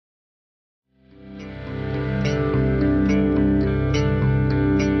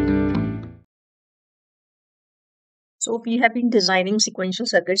So we have been designing sequential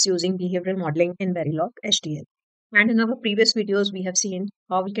circuits using behavioral modeling in VERILOG HDL. And in our previous videos, we have seen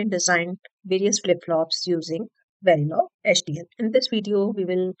how we can design various flip-flops using VERILOG HDL. In this video, we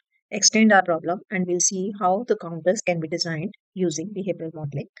will extend our problem and we'll see how the counters can be designed using behavioral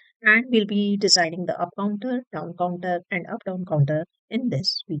modeling. And we'll be designing the up counter, down counter, and up-down counter in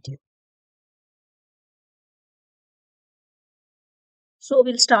this video. So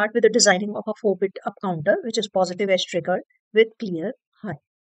we'll start with the designing of a 4-bit up counter, which is positive edge triggered with clear high.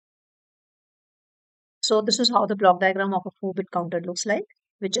 So this is how the block diagram of a 4-bit counter looks like,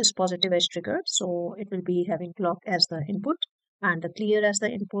 which is positive edge triggered. So it will be having clock as the input and the clear as the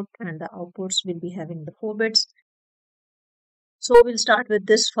input, and the outputs will be having the 4 bits. So we'll start with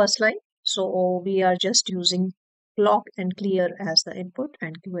this first line. So we are just using clock and clear as the input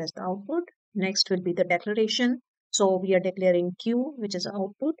and Q as the output. Next will be the declaration. So we are declaring Q, which is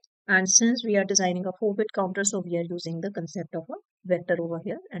output. And since we are designing a 4-bit counter, so we are using the concept of a vector over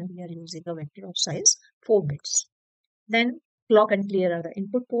here, and we are using a vector of size 4 bits. Then clock and clear are the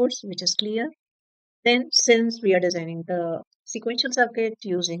input ports, which is clear. Then since we are designing the sequential circuit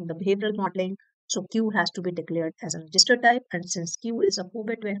using the behavioral modeling, so Q has to be declared as a register type, and since Q is a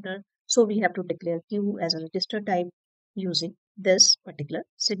 4-bit vector, so we have to declare Q as a register type using this particular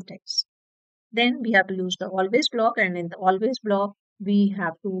syntax. Then we have to use the always block, and in the always block, we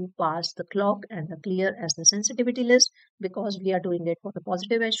have to pass the clock and the clear as the sensitivity list, because we are doing it for the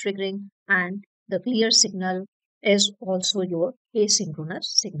positive edge triggering, and the clear signal is also your asynchronous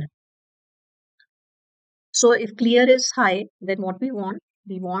signal. So if clear is high, then what we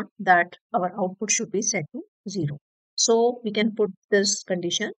want that our output should be set to 0. So we can put this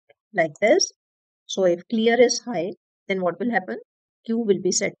condition like this. So if clear is high, then what will happen? Q will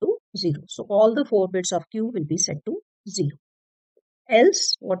be set to 0. So all the 4 bits of Q will be set to 0.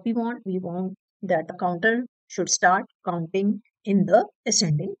 Else, what we want that the counter should start counting in the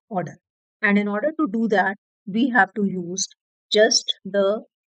ascending order. And in order to do that, we have to use just the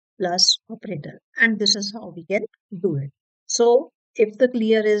plus operator. And this is how we can do it. So if the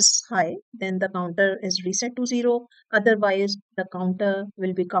clear is high, then the counter is reset to 0. Otherwise, the counter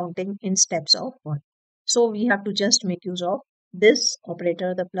will be counting in steps of 1. So we have to just make use of this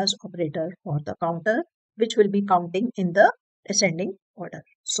operator, the plus operator for the counter, which will be counting in the ascending order.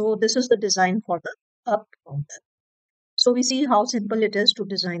 So this is the design for the up counter. So we see how simple it is to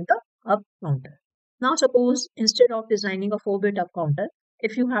design the up counter. Now suppose instead of designing a 4-bit up counter,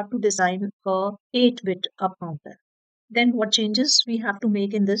 if you have to design a 8-bit up counter, then what changes we have to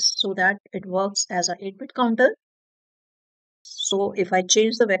make in this so that it works as a 8-bit counter? So if I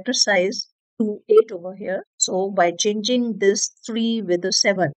change the vector size to 8 over here, so by changing this 3 with the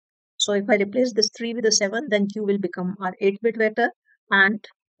 7, so if I replace this 3 with the 7, then Q will become our 8-bit vector, and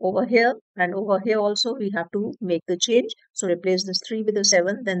over here and over here also we have to make the change. So replace this 3 with the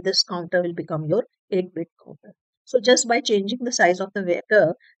 7, then this counter will become your 8-bit counter. So just by changing the size of the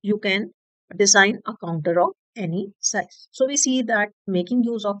vector, you can design a counter of any size. So we see that making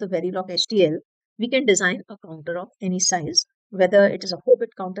use of the VERILOG HDL, we can design a counter of any size, whether it is a 4-bit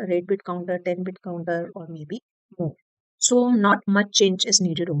counter, 8-bit counter, 10-bit counter, or maybe more. So not much change is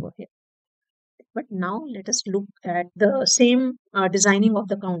needed over here. But now let us look at the same designing of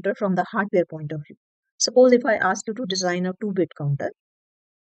the counter from the hardware point of view. Suppose if I ask you to design a 2-bit counter,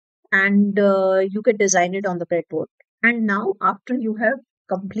 and you can design it on the breadboard. And now after you have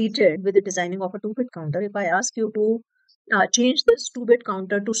completed with the designing of a 2-bit counter, if I ask you to change this 2-bit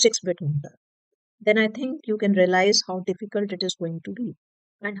counter to 6-bit counter, then I think you can realize how difficult it is going to be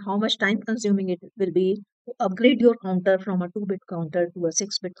and how much time consuming it will be to upgrade your counter from a 2-bit counter to a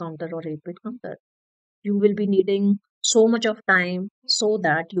 6-bit counter or 8-bit counter. You will be needing so much of time so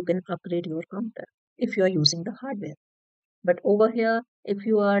that you can upgrade your counter if you are using the hardware. But over here, if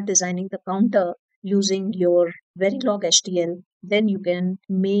you are designing the counter using your VERILOG HDL, then you can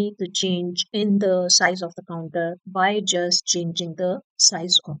make the change in the size of the counter by just changing the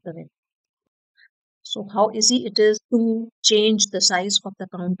size of the vector. So how easy it is to change the size of the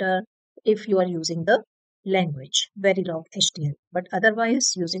counter if you are using the language VERILOG HDL. But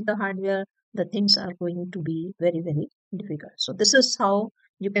otherwise, using the hardware, the things are going to be very, very difficult. So this is how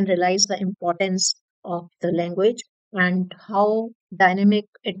you can realize the importance of the language and how dynamic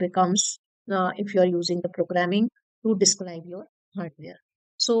it becomes if you are using the programming to describe your hardware.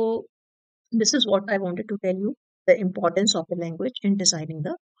 So this is what I wanted to tell you, the importance of the language in designing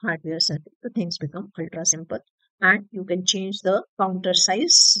the hardware circuit. The things become ultra simple and you can change the counter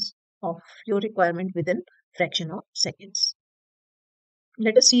size of your requirement within fraction of seconds.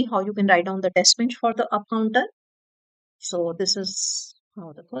 Let us see how you can write down the test bench for the up counter. So this is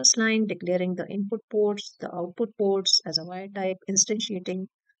how the first line declaring the input ports, the output ports as a wire type, instantiating.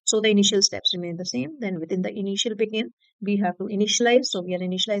 So the initial steps remain the same. Then within the initial begin, we have to initialize. So we are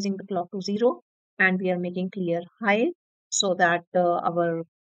initializing the clock to 0 and we are making clear high so that our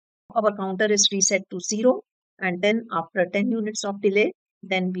counter is reset to 0. And then after 10 units of delay,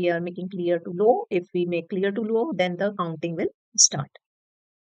 then we are making clear to low. If we make clear to low, then the counting will start.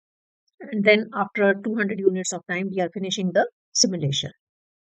 And then after 200 units of time, we are finishing the simulation.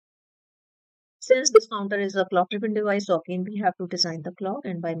 Since this counter is a clock driven device, so again we have to design the clock,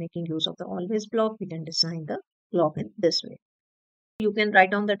 and by making use of the always block, we can design the clock in this way. You can write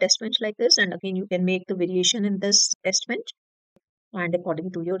down the test bench like this, and again you can make the variation in this test bench, and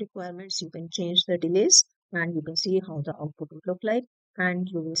according to your requirements, you can change the delays and you can see how the output would look like, and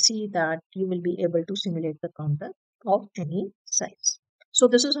you will see that you will be able to simulate the counter of any size. So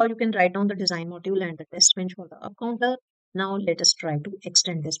this is how you can write down the design module and the test bench for the up counter. Now let us try to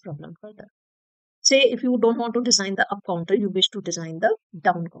extend this problem further. Say if you don't want to design the up counter, you wish to design the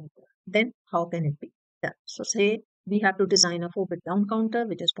down counter, then how can it be done? So say we have to design a 4-bit down counter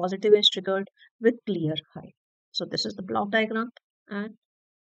which is positive edge triggered with clear high. So this is the block diagram, and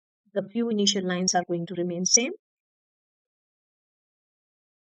the few initial lines are going to remain same.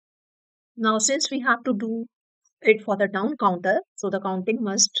 Now since we have to do it for the down counter, so the counting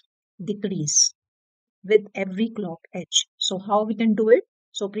must decrease with every clock edge. So how we can do it?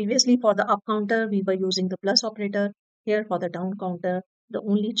 So previously for the up counter, we were using the plus operator. Here for the down counter, the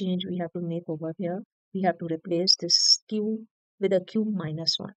only change we have to make over here, we have to replace this Q with a Q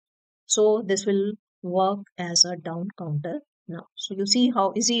minus 1. So this will work as a down counter now. So you see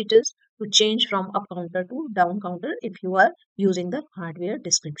how easy it is to change from up counter to down counter if you are using the hardware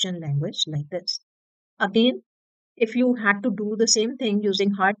description language like this. Again, if you had to do the same thing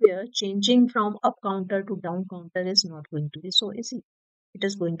using hardware, changing from up counter to down counter is not going to be so easy. It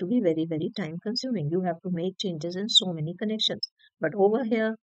is going to be very, very time consuming. You have to make changes in so many connections. But over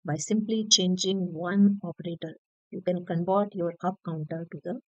here, by simply changing one operator, you can convert your up counter to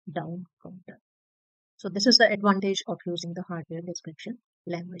the down counter. So this is the advantage of using the hardware description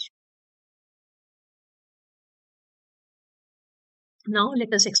language. Now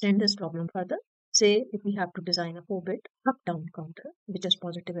let us extend this problem further. Say if we have to design a 4-bit up-down counter, which is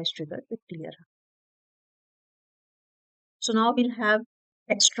positive edge triggered with clear. So now we'll have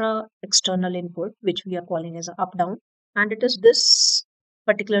extra external input, which we are calling as a up-down, and it is this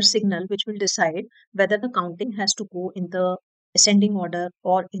particular signal which will decide whether the counting has to go in the ascending order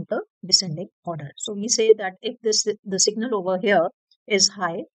or in the descending order. So we say that if the signal over here is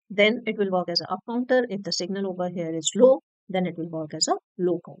high, then it will work as a up counter. If the signal over here is low, then it will work as a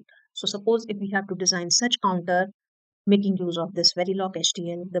low counter. So suppose if we have to design such counter making use of this VERILOG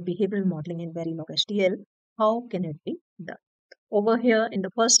HDL, the behavioral modeling in VERILOG HDL, how can it be done? Over here in the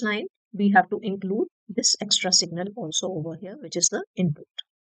first line, we have to include this extra signal also over here, which is the input.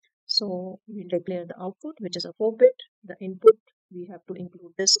 So we'll declare the output, which is a 4-bit. The input, we have to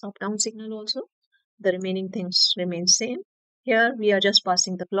include this up-down signal also. The remaining things remain same. Here we are just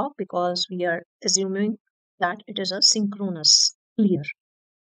passing the clock because we are assuming that it is a synchronous clear.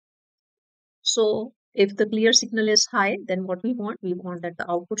 So if the clear signal is high, then what we want that the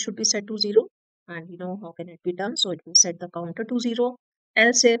output should be set to 0. And we know how can it be done. So it will set the counter to 0.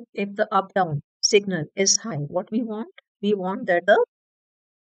 Else if the up-down signal is high, what we want that the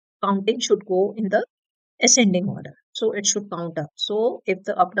counting should go in the ascending order. So it should count up. So if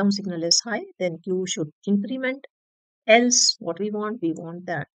the up-down signal is high, then Q should increment. Else what we want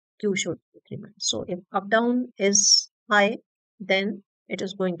that Q should increment. So if up-down is high, then it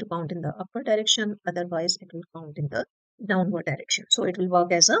is going to count in the upward direction. Otherwise, it will count in the downward direction. So it will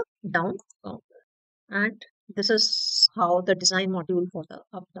work as a down counter. And this is how the design module for the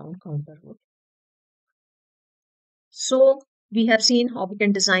up-down counter works. So we have seen how we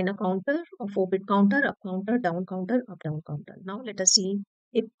can design a counter, a 4-bit counter, up counter, down counter, up down counter. Now let us see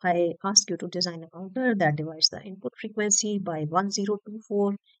if I ask you to design a counter that divides the input frequency by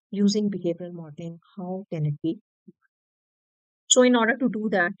 1024 using behavioral modeling, how can it be? So in order to do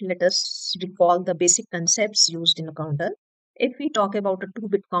that, let us recall the basic concepts used in a counter. If we talk about a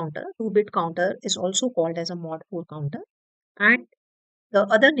 2-bit counter, 2-bit counter is also called as a mod 4 counter, and the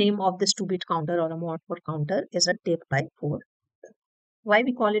other name of this 2-bit counter or a mod 4 counter is a div by 4. Why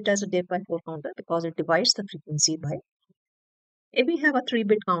we call it as a div by 4 counter? Because it divides the frequency by. If we have a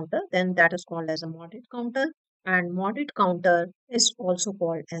 3-bit counter, then that is called as a mod 8 counter, and mod 8 counter is also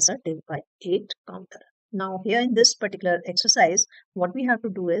called as a div by 8 counter. Now here in this particular exercise, what we have to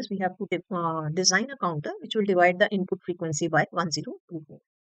do is we have to design a counter which will divide the input frequency by 1024.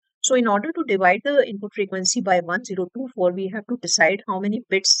 So in order to divide the input frequency by 1024, we have to decide how many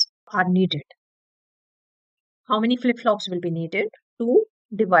bits are needed. How many flip-flops will be needed to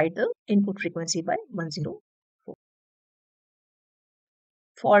divide the input frequency by 104.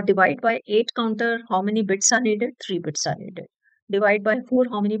 For divide by 8 counter, how many bits are needed? 3 bits are needed. Divide by 4,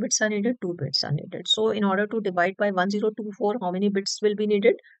 how many bits are needed? 2 bits are needed. So in order to divide by 1024, how many bits will be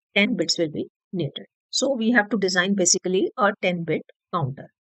needed? 10 bits will be needed. So we have to design basically a 10-bit counter.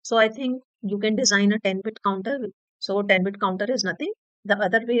 So I think you can design a 10-bit counter. So 10-bit counter is nothing. The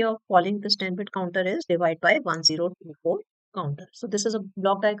other way of calling this 10-bit counter is divide by 1024 counter. So this is a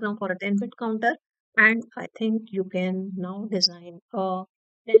block diagram for a 10-bit counter, and I think you can now design a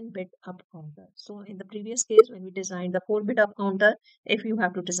 10-bit up counter. So in the previous case, when we designed the 4-bit up counter, if you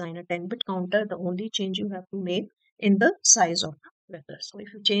have to design a 10-bit counter, the only change you have to make in the size of the vector. So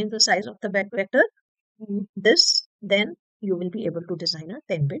if you change the size of the vector, then you will be able to design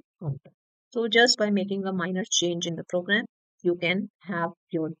a 10-bit counter. So just by making a minor change in the program, you can have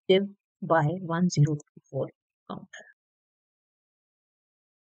your div by 1024 counter.